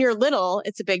 When you're little,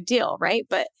 it's a big deal, right?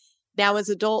 But now as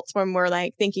adults, when we're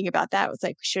like thinking about that, it's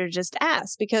like, we should have just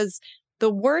asked, because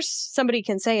the worst somebody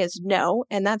can say is no.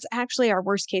 And that's actually our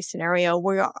worst case scenario.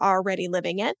 We're already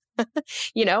living it.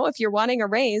 If you're wanting a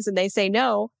raise and they say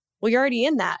no, well, you're already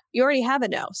in that. You already have a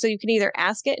no. So you can either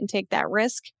ask it and take that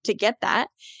risk to get that,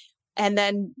 and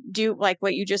then do like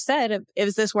what you just said,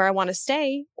 is this where I want to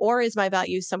stay, or is my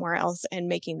value somewhere else, and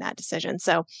making that decision.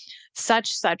 So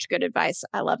such good advice.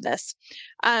 I love this.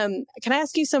 Can I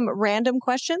ask you some random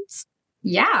questions?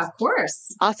 Yeah, of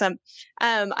course. Awesome.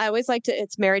 I always like to,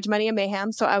 it's marriage, money, and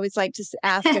mayhem. So I always like to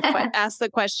ask the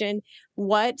question,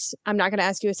 I'm not going to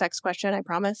ask you a sex question, I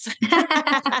promise.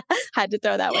 Had to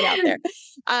throw that one out there.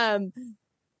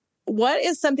 What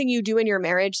is something you do in your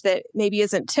marriage that maybe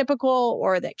isn't typical,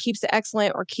 or that keeps it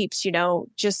excellent, or keeps,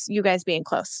 just you guys being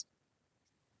close?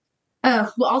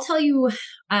 Well, I'll tell you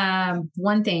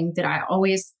one thing that I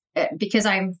always, because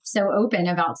I'm so open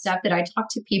about stuff, that I talk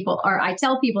to people, or I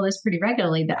tell people this pretty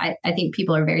regularly, that I think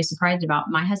people are very surprised about.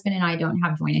 My husband and I don't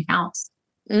have joint accounts.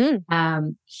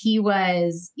 He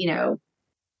was,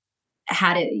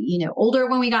 had it, older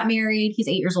when we got married. He's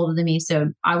 8 years older than me.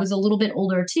 So I was a little bit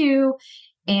older too.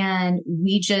 And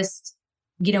we just,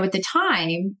 at the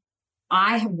time,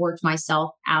 I have worked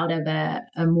myself out of a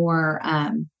more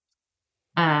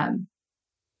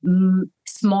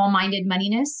small-minded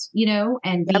moneyness,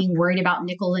 and being worried about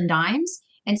nickels and dimes.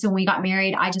 And so when we got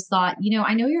married, I just thought,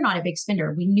 I know you're not a big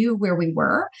spender. We knew where we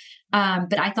were,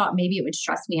 but I thought maybe it would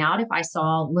stress me out if I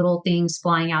saw little things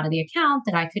flying out of the account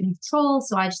that I couldn't control.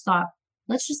 So I just thought,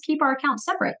 let's just keep our accounts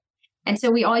separate. And so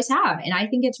we always have. And I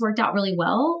think it's worked out really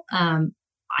well.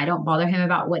 I don't bother him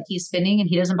about what he's spending, and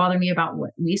he doesn't bother me about what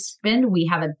we spend. We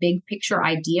have a big picture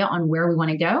idea on where we want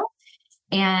to go.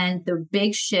 And the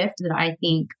big shift that I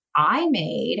think I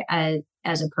made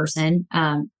as a person,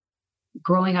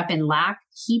 growing up in lack,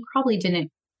 he probably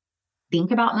didn't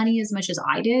think about money as much as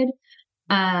I did,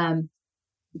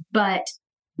 but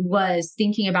was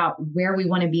thinking about where we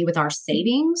want to be with our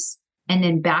savings and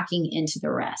then backing into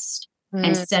the rest,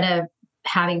 instead of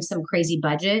having some crazy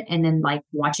budget and then like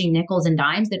watching nickels and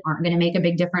dimes that aren't going to make a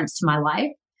big difference to my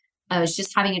life. I was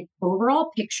just having an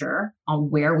overall picture on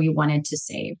where we wanted to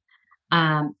save.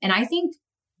 And I think,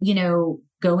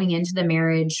 going into the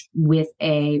marriage with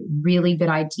a really good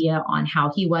idea on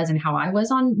how he was and how I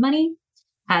was on money,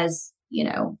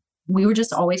 we were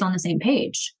just always on the same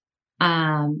page.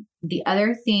 The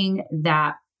other thing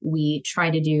that we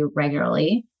try to do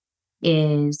regularly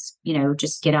is,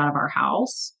 just get out of our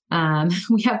house.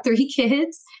 We have 3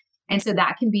 kids. And so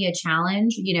that can be a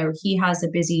challenge. He has a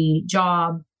busy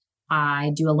job.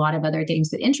 I do a lot of other things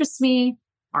that interest me.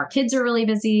 Our kids are really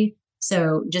busy.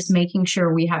 So just making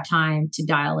sure we have time to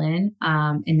dial in,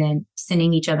 and then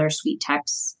sending each other sweet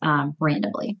texts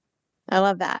randomly. I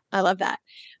love that.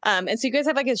 And so you guys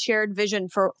have like a shared vision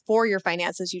for your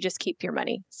finances. You just keep your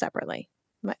money separately.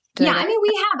 We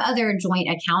have other joint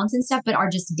accounts and stuff, but our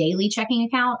just daily checking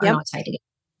account are not tied together.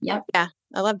 Yep. Yeah.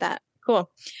 I love that. Cool.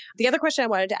 The other question I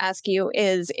wanted to ask you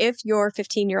is, if your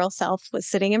 15-year-old self was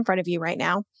sitting in front of you right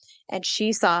now and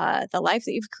she saw the life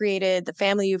that you've created, the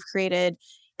family you've created,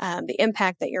 the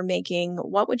impact that you're making,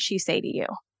 what would she say to you?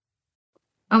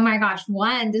 Oh my gosh.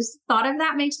 This thought of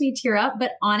that makes me tear up,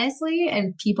 but honestly,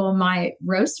 and people might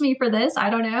roast me for this,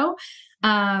 I don't know.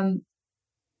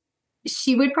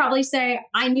 She would probably say,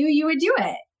 I knew you would do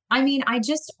it. I mean, I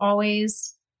just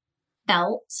always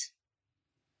felt,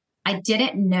 I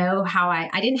didn't know how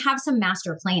I didn't have some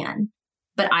master plan,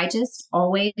 but I just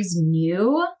always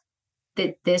knew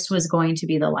that this was going to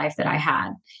be the life that I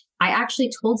had. I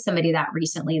actually told somebody that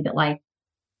recently, that like,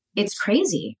 it's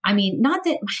crazy. I mean, not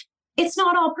that it's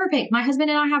not all perfect. My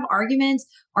husband and I have arguments.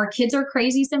 Our kids are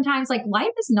crazy sometimes. Like,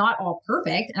 life is not all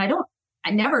perfect. And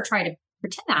I never try to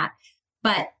pretend that,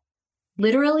 but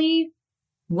literally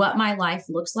what my life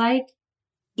looks like,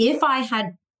 if I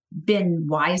had been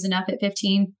wise enough at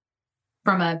 15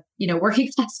 from a, working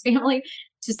class family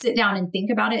to sit down and think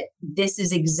about it, this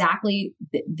is exactly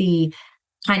the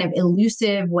kind of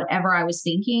elusive, whatever I was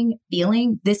thinking,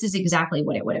 feeling, this is exactly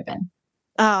what it would have been.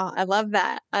 Oh, I love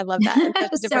that. I love that. It's such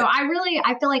a So different.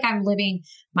 I feel like I'm living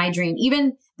my dream,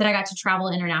 even that I got to travel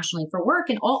internationally for work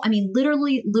and all, I mean,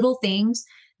 literally little things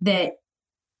that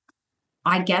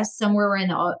I guess somewhere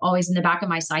were always in the back of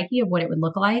my psyche of what it would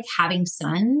look like. Having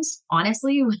sons,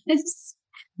 honestly, was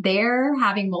there.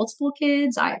 Having multiple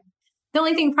kids. The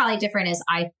only thing probably different is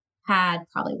I had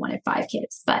probably wanted 5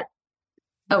 kids, but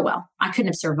oh well, I couldn't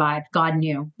have survived. God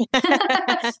knew.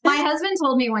 My husband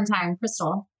told me one time,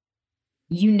 Crystal,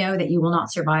 you know that you will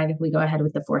not survive if we go ahead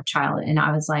with the 4th child. And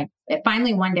I was like,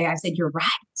 finally one day I said, you're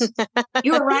right.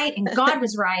 You were right. And God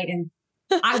was right. And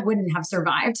I wouldn't have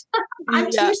survived.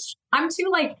 Yeah.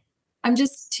 I'm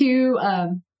just too,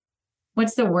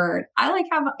 what's the word? I like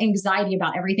have anxiety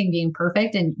about everything being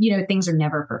perfect. And, things are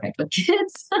never perfect with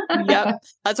kids. Yep.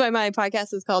 That's why my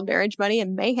podcast is called Marriage, Money,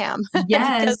 and Mayhem.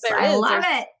 Yes. Because I love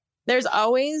it. There's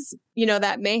always,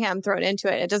 that mayhem thrown into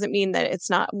it. It doesn't mean that it's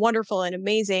not wonderful and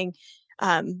amazing.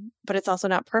 But it's also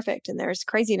not perfect and there's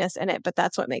craziness in it, but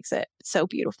that's what makes it so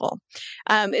beautiful.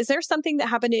 Is there something that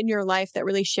happened in your life that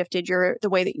really shifted the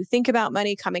way that you think about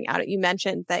money coming out? You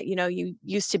mentioned that, you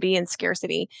used to be in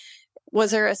scarcity.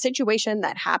 Was there a situation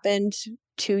that happened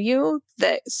to you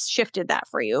that shifted that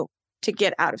for you to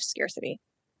get out of scarcity?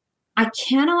 I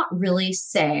cannot really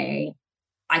say,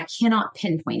 I cannot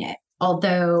pinpoint it.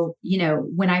 Although,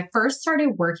 when I first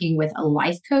started working with a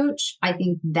life coach, I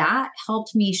think that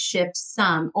helped me shift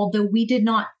some, although we did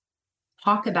not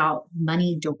talk about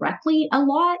money directly a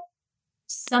lot.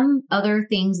 Some other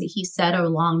things that he said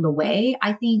along the way,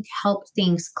 I think helped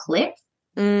things click.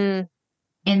 Mm.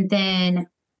 And then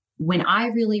when I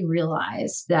really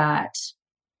realized that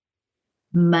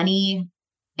money,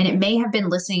 and it may have been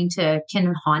listening to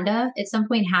Ken Honda at some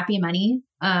point, Happy Money.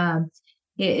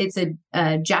 It's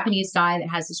a Japanese guy that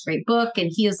has this great book, and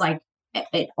he is like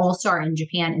an all-star in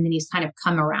Japan. And then he's kind of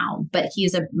come around, but he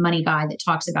is a money guy that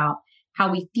talks about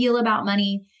how we feel about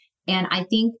money. And I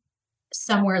think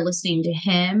somewhere listening to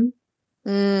him,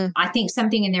 I think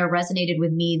something in there resonated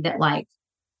with me that like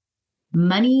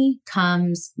money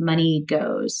comes, money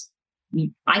goes.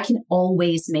 I can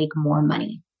always make more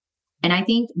money. And I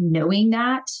think knowing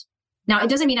that, now it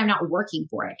doesn't mean I'm not working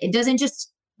for it. It doesn't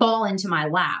just fall into my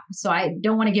lap. So I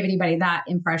don't want to give anybody that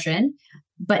impression,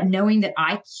 but knowing that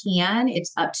I can,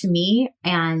 it's up to me.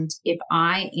 And if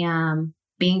I am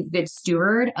being a good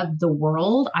steward of the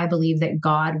world, I believe that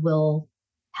God will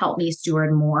help me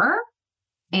steward more.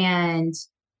 And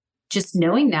just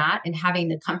knowing that and having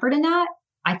the comfort in that,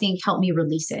 I think helped me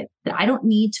release it. That I don't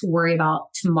need to worry about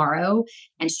tomorrow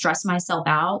and stress myself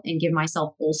out and give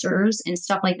myself ulcers and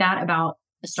stuff like that about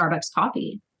a Starbucks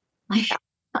coffee. Like,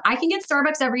 I can get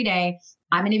Starbucks every day.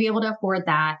 I'm going to be able to afford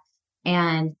that.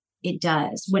 And it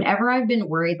does. Whenever I've been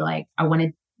worried, like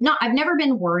I've never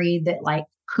been worried that like,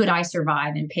 could I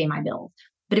survive and pay my bills?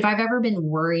 But if I've ever been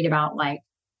worried about like,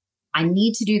 I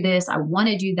need to do this, I want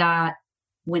to do that,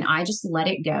 when I just let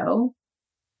it go,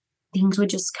 things would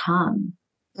just come.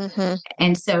 Mm-hmm.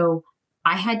 And so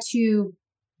I had to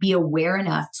be aware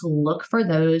enough to look for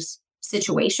those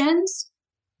situations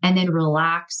and then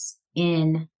relax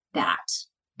in that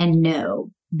and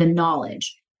know the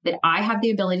knowledge that I have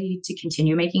the ability to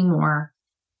continue making more,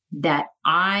 that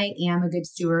I am a good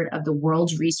steward of the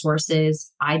world's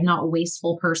resources. I'm not a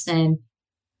wasteful person,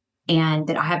 and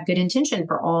that I have good intention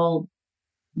for all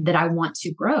that I want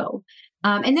to grow.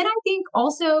 And then I think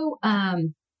also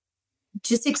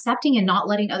just accepting and not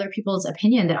letting other people's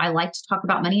opinion that I like to talk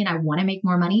about money and I want to make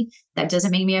more money. That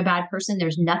doesn't make me a bad person.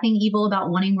 There's nothing evil about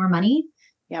wanting more money.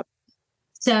 Yep.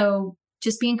 So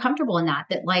just being comfortable in that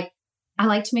like, I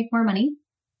like to make more money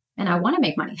and I want to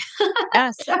make money.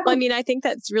 Yes. Well, I mean, I think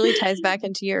that really ties back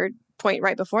into your point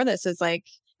right before this is like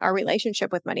our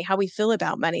relationship with money, how we feel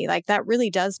about money. Like that really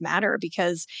does matter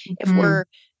because if we're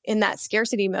in that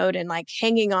scarcity mode and like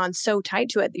hanging on so tight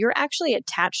to it, you're actually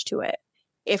attached to it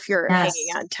if you're hanging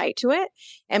on tight to it.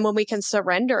 And when we can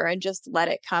surrender and just let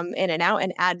it come in and out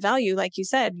and add value, like you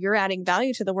said, you're adding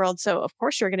value to the world. So of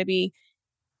course you're going to be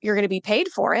paid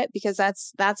for it because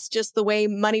that's just the way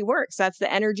money works. That's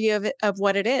the energy of it, of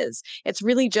what it is. It's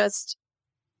really just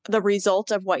the result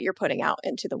of what you're putting out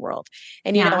into the world.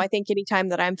 And, you know, I think anytime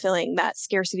that I'm feeling that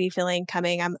scarcity feeling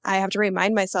coming, I have to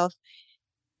remind myself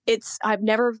I've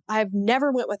never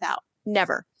went without.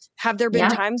 Never. Have there been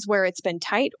times where it's been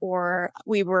tight or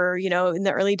we were, you know, in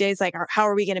the early days, like, how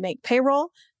are we going to make payroll?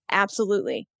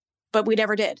 Absolutely. But we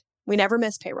never did. We never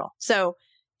missed payroll. So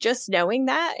just knowing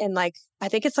that, and like, I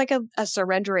think it's like a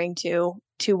surrendering to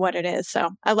what it is. So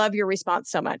I love your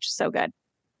response so much. So good.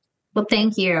 Well,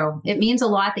 thank you. It means a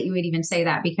lot that you would even say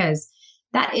that because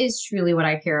that is truly what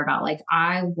I care about. Like,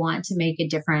 I want to make a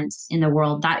difference in the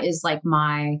world. That is like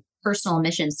my personal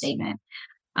mission statement.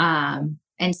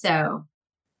 And so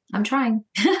I'm trying.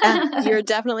 You're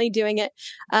definitely doing it.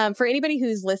 For anybody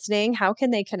who's listening, how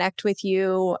can they connect with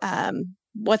you?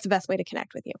 What's the best way to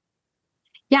connect with you?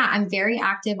 Yeah, I'm very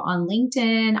active on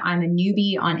LinkedIn. I'm a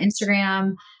newbie on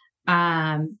Instagram.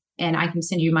 And I can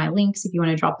send you my links if you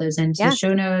want to drop those into the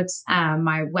show notes.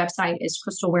 My website is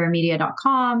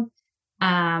crystalwaremedia.com.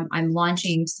 I'm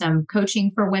launching some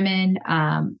coaching for women,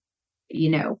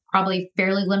 probably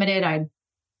fairly limited. I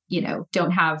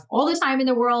don't have all the time in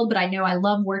the world, but I know I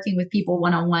love working with people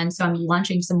one-on-one. So I'm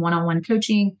launching some one-on-one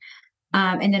coaching.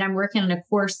 And then I'm working on a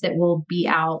course that will be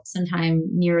out sometime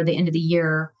near the end of the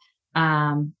year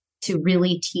to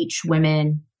really teach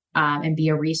women and be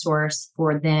a resource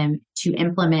for them to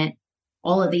implement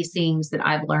all of these things that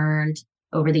I've learned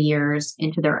over the years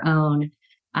into their own.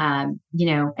 At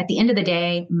the end of the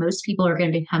day, most people are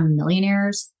going to become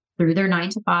millionaires through their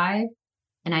 9-to-5.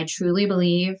 And I truly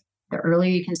believe the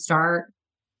earlier you can start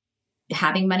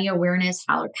having money awareness,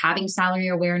 having salary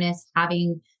awareness,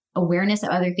 having awareness of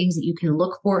other things that you can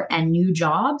look for and new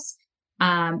jobs,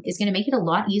 is going to make it a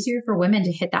lot easier for women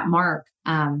to hit that mark,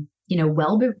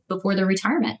 before their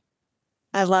retirement.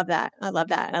 I love that. I love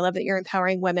that. I love that you're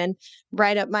empowering women.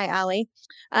 Right up my alley.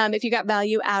 If you got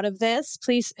value out of this,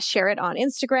 please share it on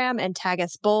Instagram and tag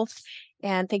us both.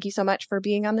 And thank you so much for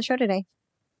being on the show today.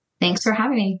 Thanks for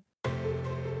having me.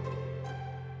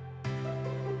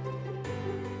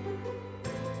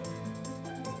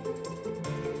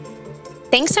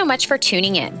 Thanks so much for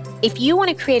tuning in. If you want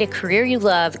to create a career you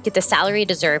love, get the salary you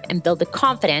deserve, and build the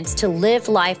confidence to live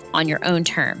life on your own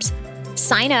terms,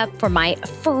 sign up for my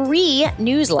free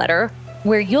newsletter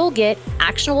where you'll get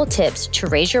actionable tips to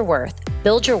raise your worth,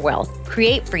 build your wealth,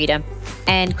 create freedom,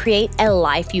 and create a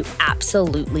life you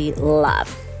absolutely love.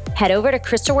 Head over to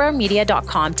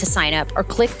crystalwaremedia.com to sign up or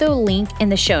click the link in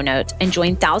the show notes and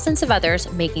join thousands of others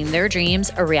making their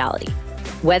dreams a reality.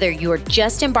 Whether you are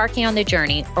just embarking on the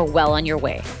journey or well on your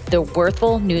way, the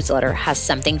Worthful newsletter has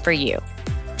something for you.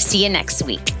 See you next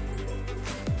week.